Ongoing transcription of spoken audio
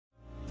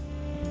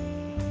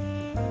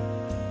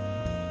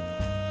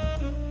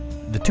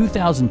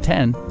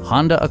2010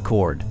 Honda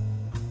Accord.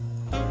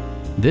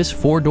 This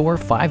four-door,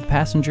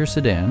 five-passenger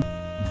sedan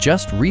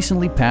just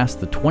recently passed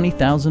the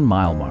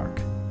 20,000-mile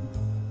mark.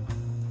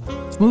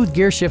 Smooth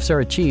gear shifts are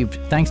achieved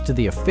thanks to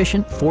the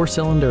efficient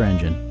four-cylinder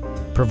engine,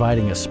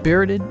 providing a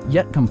spirited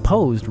yet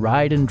composed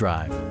ride and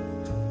drive.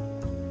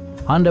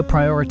 Honda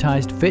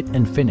prioritized fit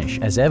and finish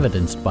as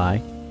evidenced by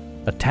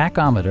a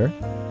tachometer,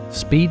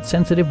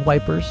 speed-sensitive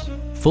wipers,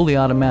 fully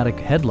automatic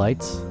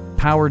headlights,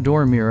 power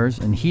door mirrors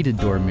and heated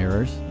door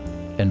mirrors,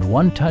 and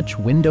one-touch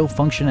window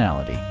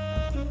functionality.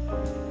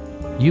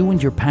 You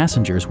and your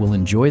passengers will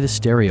enjoy the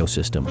stereo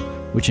system,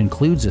 which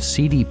includes a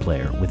CD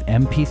player with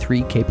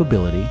MP3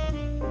 capability,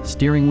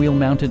 steering wheel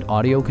mounted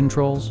audio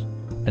controls,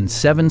 and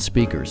 7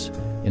 speakers,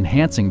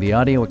 enhancing the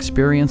audio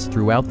experience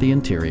throughout the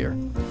interior.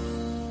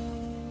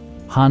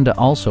 Honda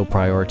also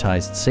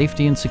prioritized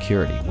safety and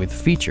security with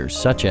features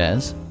such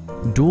as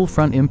dual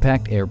front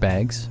impact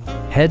airbags,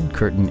 head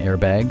curtain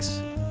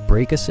airbags,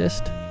 brake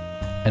assist,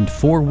 and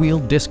 4-wheel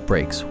disc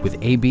brakes with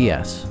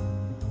ABS.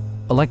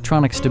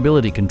 Electronic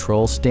stability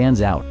control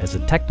stands out as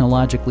a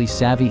technologically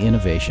savvy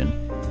innovation,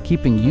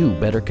 keeping you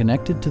better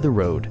connected to the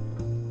road.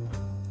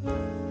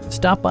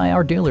 Stop by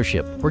our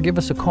dealership or give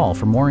us a call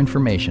for more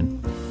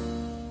information.